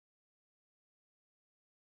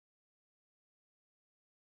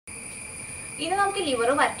ഇനി നമുക്ക് ലിവർ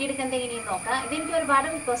വരട്ടിയെടുക്കുന്നത് എങ്ങനെയെന്ന് നോക്കാം. ഇതെനിക്ക് ഒരുപാട്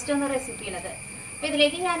റിക്വസ്റ്റ് വന്ന റെസിപ്പിയാണത്. അപ്പോൾ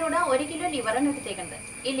ഇതിലേക്ക് ഞാനിവിടെ 1 കിലോ ലിവറാണ് എടുത്തേക്കുന്നത്.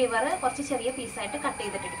 ഈ ലിവർ കുറച്ച് ചെറിയ പീസായിട്ട് കട്ട്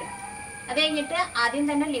ചെയ്തിട്ടെടുക്കണം. അത് കഴിഞ്ഞിട്ട് ആദ്യം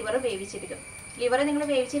തന്നെ ലിവർ വേവിച്ചെടുക്കും. ലിവർ നിങ്ങൾ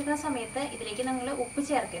വേവിച്ചെടുക്കുന്ന സമയത്ത് ഇതിലേക്ക് നിങ്ങൾ ഉപ്പ്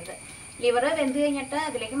ചേർക്കരുത്. ലിവർ വെന്ത് കഴിഞ്ഞിട്ട്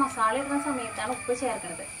അതിലേക്ക് മസാല ഇടുന്ന സമയത്താണ് ഉപ്പ്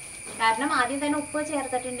ചേർക്കുന്നത്. കാരണം ആദ്യം തന്നെ ഉപ്പ്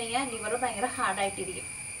ചേർത്തിട്ടുണ്ടെങ്കിൽ ലിവർ ഭയങ്കര ഹാർഡായിട്ടിരിക്കും.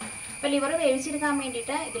 അപ്പോൾ ലിവർ വേവിച്ചെടുക്കാൻ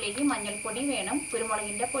വേണ്ടിയിട്ട് ഇതിലേക്ക് മഞ്ഞൾപ്പൊടി വേണം,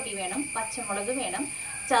 കുരുമുളകിൻ്റെ പൊടി വേണം, പച്ചമുളക് വേണം,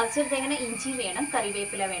 ചതച്ചെടുത്തേക്കുന്ന ഇഞ്ചി വേണം,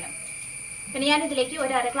 കറിവേപ്പില വേണം. പിന്നെ ഞാൻ ഇതിലേക്ക്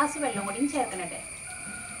 1/2 ഗ്ലാസ് വെള്ളം കൂടിയും ചേർക്കുന്നുണ്ട്.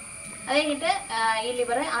 അത് കഴിഞ്ഞിട്ട് ഈ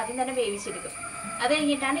ലിവർ ആദ്യം തന്നെ വേവിച്ചെടുക്കും. അത്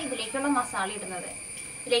കഴിഞ്ഞിട്ടാണ് ഇതിലേക്കുള്ള മസാല ഇടുന്നത്.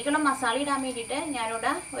 ഇതിലേക്കുള്ള മസാല ഇടാൻ വേണ്ടിയിട്ട്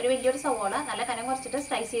ഞാനിവിടെ ഒരു വലിയൊരു സവോള നല്ല കനം കുറച്ചിട്ട്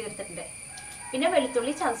സ്ലൈസ് ചെയ്തെടുത്തിട്ടുണ്ട്. പിന്നെ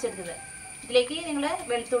വെളുത്തുള്ളി ചതച്ചെടുത്തത്. ഇതിലേക്ക് നിങ്ങൾ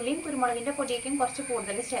വെളുത്തുള്ളിയും കുരുമുളകിൻ്റെ പൊടിയൊക്കെയും കുറച്ച്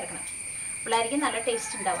കൂടുതൽ ചേർക്കണം. അപ്പോഴായിരിക്കും നല്ല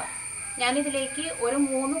ടേസ്റ്റ് ഉണ്ടാവുക. ഞാനിതിലേക്ക് ഒരു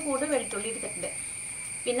 3 കൂട് വെളുത്തുള്ളി എടുത്തിട്ടുണ്ട്.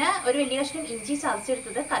 പിന്നെ ഒരു വലിയ കഷ്ണം ഇഞ്ചി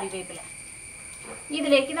ചതച്ചെടുത്തത്, കറിവേപ്പില.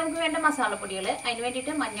 ഇതിലേക്ക് നമുക്ക് വേണ്ട മസാലപ്പൊടികൾ, അതിന്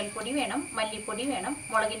വേണ്ടിയിട്ട് മഞ്ഞൾപ്പൊടി വേണം, മല്ലിപ്പൊടി വേണം,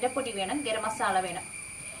 മുളകിൻ്റെ പൊടി വേണം, ഗരം മസാല വേണം.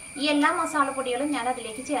 ഈ എല്ലാ മസാലപ്പൊടികളും ഞാൻ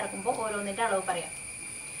അതിലേക്ക് ചേർക്കുമ്പോൾ ഓരോന്നിൻ്റെ അളവ് പറയാം.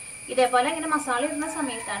 ഇതേപോലെ ഇങ്ങനെ മസാല ഇടുന്ന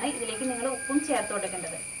സമയത്താണ് ഇതിലേക്ക് നിങ്ങൾ ഉപ്പും ചേർത്ത്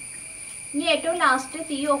കൊടുക്കേണ്ടത്. ഇനി ഏറ്റവും ലാസ്റ്റ്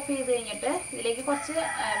തീ ഓഫ് ചെയ്ത് കഴിഞ്ഞിട്ട് ഇതിലേക്ക് കുറച്ച്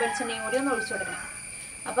വെളിച്ചെണ്ണയും കൂടി ഒന്ന് ഒഴിച്ചു കൊടുക്കണം.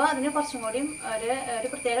 അപ്പോൾ അതിന് കുറച്ചും കൂടിയും ഒരു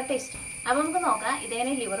പ്രത്യേക ടേസ്റ്റ്. അപ്പോൾ നമുക്ക് നോക്കാം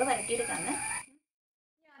ഇതെങ്ങനെ ലിവർ വരട്ടിയെടുക്കാമെന്ന്.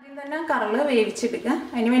 ആദ്യം തന്നെ കറള് വേവിച്ചെടുക്കുക.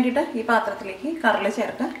 അതിന് വേണ്ടിയിട്ട് ഈ പാത്രത്തിലേക്ക് കറള്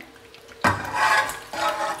ചേർക്കുക.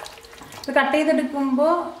 ഇത് കട്ട്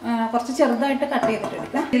ചെയ്തെടുക്കുമ്പോൾ കുറച്ച് ചെറുതായിട്ട് കട്ട്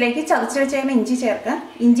ചെയ്തിട്ടെടുക്കുക. ഇതിലേക്ക് ചതച്ച് വെച്ചേക്കുന്ന ഇഞ്ചി ചേർക്കുക.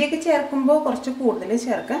 ഇഞ്ചിയൊക്കെ ചേർക്കുമ്പോൾ കുറച്ച് കൂടുതൽ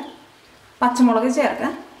ചേർക്കുക. പച്ചമുളക് ചേർക്കുക.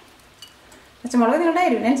 പച്ചമുളക് നിങ്ങളുടെ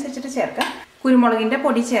എരിവിനനുസരിച്ചിട്ട് ചേർക്കുക. കുരുമുളകിൻ്റെ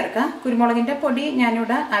പൊടി ചേർക്കുക. കുരുമുളകിൻ്റെ പൊടി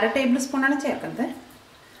ഞാനിവിടെ 1/2 ടേബിൾ സ്പൂണാണ് ചേർക്കുന്നത്.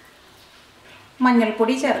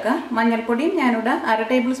 മഞ്ഞൾപ്പൊടി ചേർക്കുക. മഞ്ഞൾപ്പൊടിയും ഞാനിവിടെ 1/2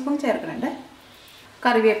 ടേബിൾ സ്പൂൺ ചേർക്കുന്നുണ്ട്.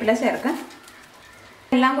 കറിവേപ്പില ചേർക്കുക.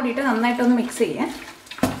 എല്ലാം കൂടിയിട്ട് നന്നായിട്ടൊന്ന് മിക്സ് ചെയ്യുക.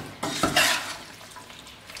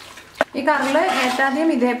 ഈ കറള് ഏറ്റാദ്യം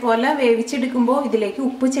ഇതേപോലെ വേവിച്ചെടുക്കുമ്പോൾ ഇതിലേക്ക്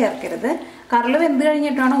ഉപ്പ് ചേർക്കരുത്. കറള് വെന്ത്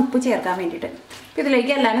കഴിഞ്ഞിട്ടാണ് ഉപ്പ് ചേർക്കാൻ വേണ്ടിയിട്ട്. അപ്പോൾ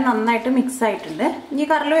ഇതിലേക്ക് എല്ലാവരും നന്നായിട്ട് മിക്സ് ആയിട്ടുണ്ട്. ഇനി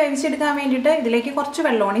കറള് വേവിച്ചെടുക്കാൻ വേണ്ടിയിട്ട് ഇതിലേക്ക് കുറച്ച്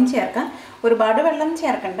വെള്ളവും ചേർക്കാം. ഒരുപാട് വെള്ളം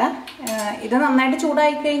ചേർക്കണ്ട. ഇത് നന്നായിട്ട്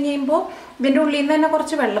ചൂടായി കഴിയുമ്പോൾ ഇതിൻ്റെ ഉള്ളിൽ നിന്ന് തന്നെ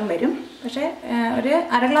കുറച്ച് വെള്ളം വരും. പക്ഷേ ഒരു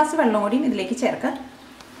 1/2 ഗ്ലാസ് വെള്ളം കൂടിയും ഇതിലേക്ക് ചേർക്കാം.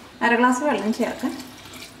 1/2 ഗ്ലാസ് വെള്ളം ചേർക്കാം.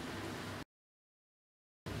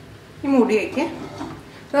 ഈ മൂടി വയ്ക്കുക.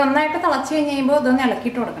 ഇത് നന്നായിട്ട് തിളച്ച് കഴിയുമ്പോൾ ഇതൊന്ന്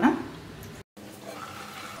ഇളക്കിയിട്ട് കൊടുക്കണം.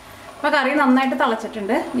 അപ്പോൾ കറി നന്നായിട്ട്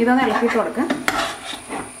തിളച്ചിട്ടുണ്ട്. ഇതൊന്ന് ഇളക്കിയിട്ട് കൊടുക്കുക.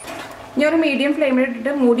 ഇനി ഒരു മീഡിയം ഫ്ലെയിമിൽ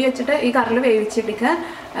ഇട്ടിട്ട് മൂടി വെച്ചിട്ട് ഈ കറല് വേവിച്ചെടുക്കുക.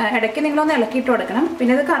 ഇടയ്ക്ക് നിങ്ങളൊന്ന് ഇളക്കിയിട്ട് കൊടുക്കണം.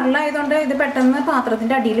 പിന്നെ ഇത് കറലായതുകൊണ്ട് ഇത് പെട്ടെന്ന്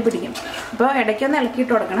പാത്രത്തിൻ്റെ അടിയിൽ പിടിക്കും. അപ്പോൾ ഇടയ്ക്കൊന്ന്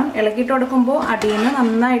ഇളക്കിയിട്ട് കൊടുക്കണം. ഇളക്കിയിട്ട് കൊടുക്കുമ്പോൾ അടിയിൽ നിന്ന്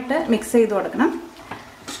നന്നായിട്ട് മിക്സ് ചെയ്ത് കൊടുക്കണം.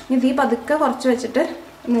 ഇത് ഈ പതുക്കെ കുറച്ച് വെച്ചിട്ട്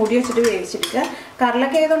മൂടി വെച്ചിട്ട് വേവിച്ചെടുക്കുക.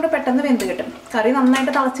 കറിലൊക്കെ ആയതുകൊണ്ട് പെട്ടെന്ന് വെന്ത് കിട്ടും. കറി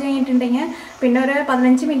നന്നായിട്ട് തിളച്ച് കഴിഞ്ഞിട്ടുണ്ടെങ്കിൽ പിന്നെ ഒരു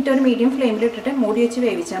 15 മിനിറ്റ് ഒരു മീഡിയം ഫ്ലെയിമിൽ ഇട്ടിട്ട് മൂടി വെച്ച്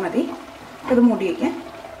വേവിച്ചാൽ മതി. ഇത് മൂടി വയ്ക്കാം.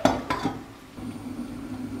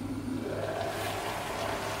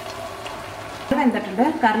 വെന്തിട്ടുണ്ട്.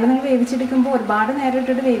 കറിൽ നിങ്ങൾ വേവിച്ചെടുക്കുമ്പോൾ ഒരുപാട് നേരം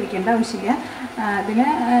ഇട്ടിട്ട് വേവിക്കേണ്ട ആവശ്യമില്ല. ഇതിന്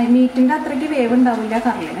മീറ്റിൻ്റെ അത്രയ്ക്ക് വേവ് ഉണ്ടാവില്ല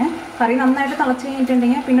കറിലിന്. കറി നന്നായിട്ട് തിളച്ച്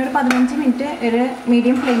കഴിഞ്ഞിട്ടുണ്ടെങ്കിൽ പിന്നെ ഒരു 15 മിനിറ്റ് ഒരു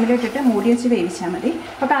മീഡിയം ഫ്ലെയിമിൽ ഇട്ടിട്ട് മൂടി വെച്ച് വേവിച്ചാൽ മതി.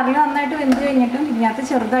 അപ്പോൾ കറിൽ നന്നായിട്ട് വെന്ത് കഴിഞ്ഞിട്ടും ഇതിനകത്ത്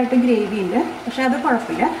ചെറുതായിട്ട് ഗ്രേവി ഉണ്ട്. പക്ഷേ അത്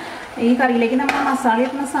കുഴപ്പമില്ല. ഈ കറിയിലേക്ക് നമ്മൾ മസാല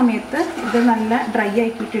ഇടുന്ന സമയത്ത് ഇത് നല്ല ഡ്രൈ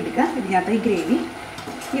ആക്കിയിട്ട് എടുക്കുക. ഇതിനകത്ത് ഈ ഗ്രേവി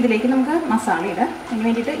ഇതിലേക്ക് നമുക്ക് മസാല ഇടാം. അതിന്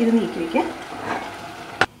വേണ്ടിയിട്ട് ഇത് നീക്കി വയ്ക്കുക.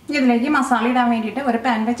 ഇതിലേക്ക് മസാല ഇടാൻ വേണ്ടിയിട്ട് ഒരു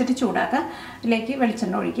പാൻ വെച്ചിട്ട് ചൂടാക്കുക. ഇതിലേക്ക്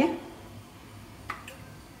വെളിച്ചെണ്ണ ഒഴിക്കുക.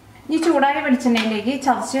 ഈ ചൂടായ വെളിച്ചെണ്ണയിലേക്ക്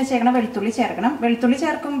ചതച്ച് വെച്ചേക്കണ വെളുത്തുള്ളി ചേർക്കണം. വെളുത്തുള്ളി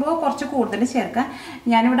ചേർക്കുമ്പോൾ കുറച്ച് കൂടുതൽ ചേർക്കുക.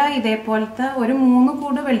 ഞാനിവിടെ ഇതേപോലത്തെ ഒരു 3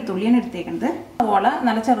 കൂട് വെളുത്തുള്ളിയാണ് എടുത്തേക്കുന്നത്. സവോള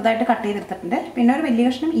നല്ല ചെറുതായിട്ട് കട്ട് ചെയ്തെടുത്തിട്ടുണ്ട്. പിന്നെ ഒരു വലിയ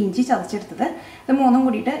കഷ്ണം ഇഞ്ചി ചതച്ചെടുത്തത്. ഇത് 3ഉം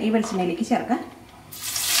കൂടിയിട്ട് ഈ വെളിച്ചെണ്ണയിലേക്ക് ചേർക്കുക.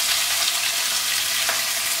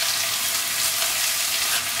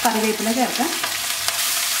 കറിവേപ്പില ചേർക്കുക.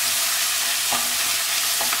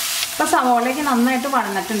 ഇപ്പോൾ സവോളയ്ക്ക് നന്നായിട്ട്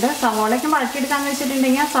വഴന്നിട്ടുണ്ട്. സവോളയ്ക്ക് വഴറ്റിയെടുക്കാന്ന്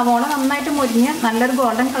വെച്ചിട്ടുണ്ടെങ്കിൽ സവോള നന്നായിട്ട് മുരിഞ്ഞ് നല്ലൊരു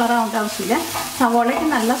ഗോൾഡൻ കളർ ആവേണ്ട ആവശ്യമില്ല. സവോളയ്ക്ക്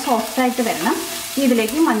നല്ല സോഫ്റ്റായിട്ട് വരണം.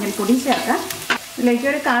 ഇതിലേക്ക് മഞ്ഞൾപ്പൊടി ചേർക്കുക. ഇതിലേക്ക്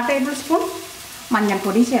ഒരു 1/4 ടേബിൾ സ്പൂൺ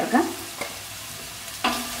മഞ്ഞൾപ്പൊടി ചേർക്കുക.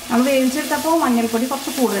 നമ്മൾ വേവിച്ചെടുത്തപ്പോൾ മഞ്ഞൾപ്പൊടി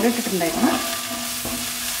കുറച്ച് കൂടുതൽ ഇട്ടിട്ടുണ്ടായിരുന്നു.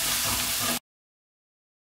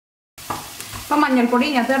 അപ്പോൾ മഞ്ഞൾപ്പൊടി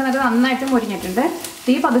ഇതിനകത്ത് കിടന്നിട്ട് നന്നായിട്ട് മുരിഞ്ഞിട്ടുണ്ട്.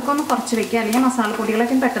 തീ പതുക്കെ കുറച്ച് വയ്ക്കുക, അല്ലെങ്കിൽ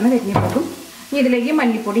മസാലപ്പൊടികളൊക്കെ പെട്ടെന്ന് കരിഞ്ഞു പോകും. ഇനി ഇതിലേക്ക്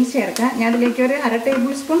മല്ലിപ്പൊടി ചേർക്കുക. ഞാൻ ഇതിലേക്ക് ഒരു 1/2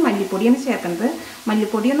 ടേബിൾ സ്പൂൺ മല്ലിപ്പൊടിയാണ് ചേർക്കുന്നത്.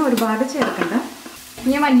 മല്ലിപ്പൊടിയൊന്നും ഒരുപാട് ചേർക്കണ്ട.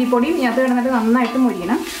 ഇനി മല്ലിപ്പൊടിയും ഇതിനകത്ത് കിടന്നിട്ട് നന്നായിട്ട്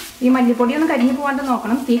മുരിയണം. ഈ മല്ലിപ്പൊടിയൊന്നും കരിഞ്ഞു പോകാണ്ട്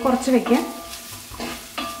നോക്കണം. തീ കുറച്ച് വയ്ക്കുക.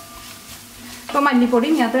 അപ്പോൾ മല്ലിപ്പൊടി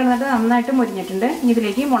ഇതിനകത്ത് കിടന്നിട്ട് നന്നായിട്ട് മുരിഞ്ഞിട്ടുണ്ട്. ഇനി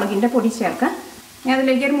ഇതിലേക്ക് മുളകിൻ്റെ പൊടി ചേർക്കുക. ഞാൻ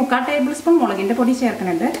അതിലേക്ക് ഒരു 3/4 ടേബിൾ സ്പൂൺ മുളകിൻ്റെ പൊടി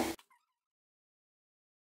ചേർക്കുന്നുണ്ട്.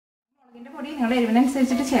 മുളകിൻ്റെ പൊടി നിങ്ങളുടെ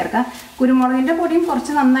എരിവിനനുസരിച്ചിട്ട് ചേർക്കാം. കുരുമുളകിൻ്റെ പൊടിയും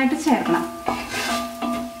കുറച്ച് നന്നായിട്ട് ചേർക്കണം.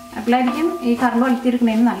 അപ്പോഴായിരിക്കും ഈ കറിൽ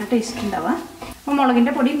ഒലത്തിയെടുക്കുന്നതിന് നല്ല ടേസ്റ്റ് ഉണ്ടാവുക. അപ്പോൾ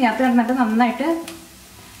മുളകിൻ്റെ പൊടി ഇതിനകത്ത് കിടന്നിട്ട് നന്നായിട്ട്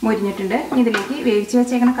മൊരിഞ്ഞിട്ടുണ്ട്. ഇതിലേക്ക് വേവിച്ച്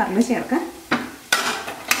വെച്ചേക്കണ കറിൽ ചേർക്കാം.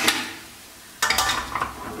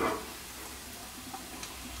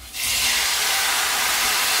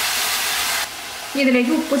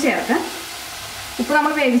 ഇതിലേക്ക് ഉപ്പ് ചേർക്കാം. ഉപ്പ്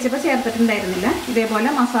നമ്മൾ വേവിച്ചപ്പോൾ ചേർത്തിട്ടുണ്ടായിരുന്നില്ല. ഇതേപോലെ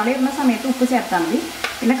മസാല ഇടുന്ന സമയത്ത് ഉപ്പ് ചേർത്താൽ മതി.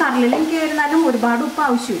 പിന്നെ കറിയിൽ എനിക്ക് വരുന്നാലും ഒരുപാട് ഉപ്പ്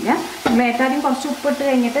ആവശ്യമില്ല. നമ്മൾ ഏറ്റവും കുറച്ച് ഉപ്പ് ഇട്ട്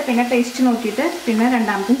കഴിഞ്ഞിട്ട് പിന്നെ ടേസ്റ്റ് നോക്കിയിട്ട് പിന്നെ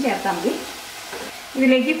രണ്ടാമതും ചേർത്താൽ മതി.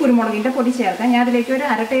 ഇതിലേക്ക് കുരുമുളകിൻ്റെ പൊടി ചേർക്കാം. ഞാൻ അതിലേക്ക് ഒരു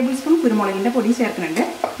 1/2 ടേബിൾ സ്പൂൺ കുരുമുളകിൻ്റെ പൊടി ചേർക്കുന്നുണ്ട്.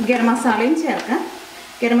 ഗരം മസാലയും ചേർക്കാം.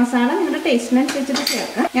 ഗരം മസാല നിങ്ങളുടെ ടേസ്റ്റിനനുസരിച്ചിട്ട്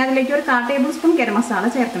ചേർക്കാം. ഞാൻ അതിലേക്ക് ഒരു 1/4 ടേബിൾ സ്പൂൺ ഗരം മസാല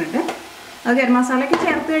ചേർക്കുന്നുണ്ട്. അത് ഗരം മസാലയൊക്കെ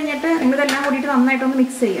ചേർത്ത് കഴിഞ്ഞിട്ട് നിങ്ങളിതെല്ലാം കൂടിയിട്ട് നന്നായിട്ടൊന്ന്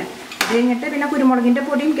മിക്സ് ചെയ്യുക. അത് കഴിഞ്ഞിട്ട് പിന്നെ കുരുമുളകിൻ്റെ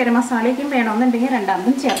പൊടിയും ഗരം മസാലയൊക്കെയും വേണമെന്നുണ്ടെങ്കിൽ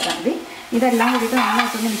രണ്ടാമതും ചേർത്താൽ മതി. ഇതെല്ലാം കൂടിയിട്ട്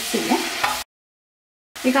നന്നായിട്ടൊന്ന് മിക്സ് ചെയ്യുക.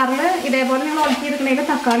 ഈ കറിൽ ഇതേപോലെ നിങ്ങൾ ഒലത്തിയെടുക്കണമെങ്കിൽ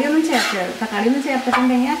തക്കാളി ഒന്നും ചേർക്കരുത്. തക്കാളി ഒന്നും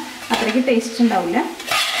ചേർത്തിട്ടുണ്ടെങ്കിൽ അത്രയ്ക്ക് ടേസ്റ്റ് ഉണ്ടാവില്ല.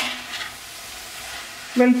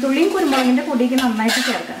 വെളുത്തുള്ളിയും കുരുമുളകിൻ്റെ പൊടിയൊക്കെ നന്നായിട്ട്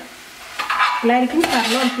ചേർക്കുക. എല്ലാവർക്കും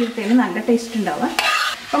കറിൽ ഒലത്തിയെടുത്തതിന് നല്ല ടേസ്റ്റ് ഉണ്ടാവുക.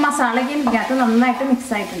 അപ്പോൾ മസാലയ്ക്ക് ഇതിനകത്ത് നന്നായിട്ട്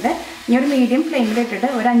മിക്സ് ആയിട്ടുണ്ട്. ഇനി ഒരു മീഡിയം ഫ്ലെയിമിലിട്ടിട്ട്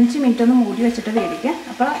ഒരു 5 മിനിറ്റ് ഒന്ന് മൂടി വെച്ചിട്ട് വേവിക്കുക.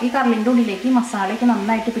 അപ്പോൾ ഈ കറിലിൻ്റെ ഉള്ളിലേക്ക് മസാലയ്ക്ക്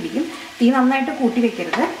നന്നായിട്ട് പിടിക്കും. തീ നന്നായിട്ട് കൂട്ടി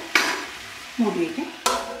വെക്കരുത്, മൂടി വയ്ക്കും.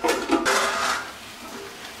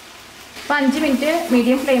 അപ്പോൾ 5 മിനിറ്റ്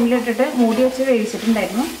മീഡിയം ഫ്ലെയിമിലിട്ടിട്ട് മൂടി വെച്ച്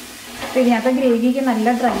വേവിച്ചിട്ടുണ്ടായിരുന്നു. അപ്പോൾ ഇതിനകത്ത് ഗ്രേവിക്ക്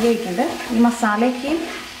നല്ല ഡ്രൈ ആയിട്ടുണ്ട്. ഈ മസാലയ്ക്ക്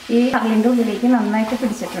ഈ കറിലിൻ്റെ ഉള്ളിലേക്ക് നന്നായിട്ട്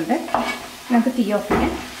പിടിച്ചിട്ടുണ്ട്. നമുക്ക് തീ ഓഫ്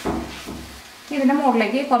ചെയ്യാം. ഇതിൻ്റെ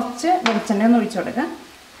മുകളിലേക്ക് കുറച്ച് വെളിച്ചെണ്ണ ഒന്ന് ഒഴിച്ചു കൊടുക്കുക.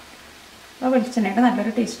 അപ്പോൾ വെളിച്ചെണ്ണയുടെ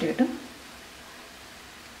നല്ലൊരു ടേസ്റ്റ് കിട്ടും.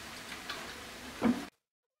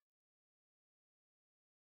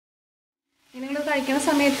 നിങ്ങൾ കഴിക്കുന്ന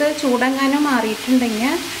സമയത്ത് ചൂടെങ്ങാനും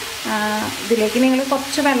മാറിയിട്ടുണ്ടെങ്കിൽ ഇതിലേക്ക് നിങ്ങൾ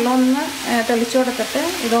കുറച്ച് വെള്ളം ഒന്ന് തെളിച്ചു കൊടുത്തിട്ട്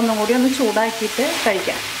ഇതൊന്നും കൂടി ഒന്ന് ചൂടാക്കിയിട്ട്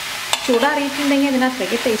കഴിക്കാം. ചൂടാറിയിട്ടുണ്ടെങ്കിൽ ഇതിന്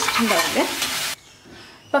അത്രയ്ക്ക് ടേസ്റ്റ് ഉണ്ടാവില്ല.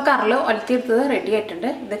 ഇപ്പോൾ കറിൽ ഒലത്തിയെടുത്തത് റെഡി ആയിട്ടുണ്ട്.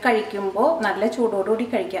 ഇത് കഴിക്കുമ്പോൾ നല്ല ചൂടോടുകൂടി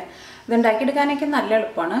കഴിക്കാം. ഇത് ഉണ്ടാക്കിയെടുക്കാനൊക്കെ നല്ല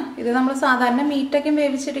എളുപ്പമാണ്. ഇത് നമ്മൾ സാധാരണ മീറ്റൊക്കെ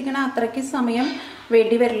വേവിച്ചെടുക്കണ അത്രയ്ക്ക് സമയം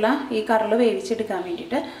വേണ്ടി വരില്ല ഈ കറിൽ വേവിച്ചെടുക്കാൻ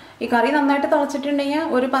വേണ്ടിയിട്ട്. ഈ കറി നന്നായിട്ട് തിളച്ചിട്ടുണ്ടെങ്കിൽ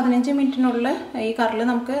ഒരു 15 മിനിറ്റിനുള്ളിൽ ഈ കറിൽ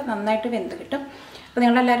നമുക്ക് നന്നായിട്ട് വെന്ത് കിട്ടും. അപ്പോൾ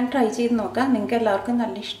നിങ്ങളെല്ലാവരും ട്രൈ ചെയ്ത് നോക്കുക. നിങ്ങൾക്ക് എല്ലാവർക്കും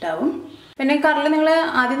നല്ല ഇഷ്ടമാവും. പിന്നെ ഈ കറിൽ നിങ്ങൾ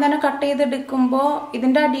ആദ്യം തന്നെ കട്ട് ചെയ്തെടുക്കുമ്പോൾ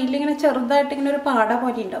ഇതിൻ്റെ അടിയിൽ ഇങ്ങനെ ചെറുതായിട്ട് ഇങ്ങനെ ഒരു പാട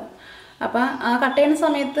പോലെ ഉണ്ടാവും. അപ്പോൾ ആ കട്ട് ചെയ്യുന്ന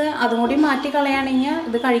സമയത്ത് അതും കൂടി മാറ്റി കളയുകയാണെങ്കിൽ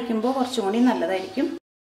ഇത് കഴിക്കുമ്പോൾ കുറച്ചും കൂടി നല്ലതായിരിക്കും.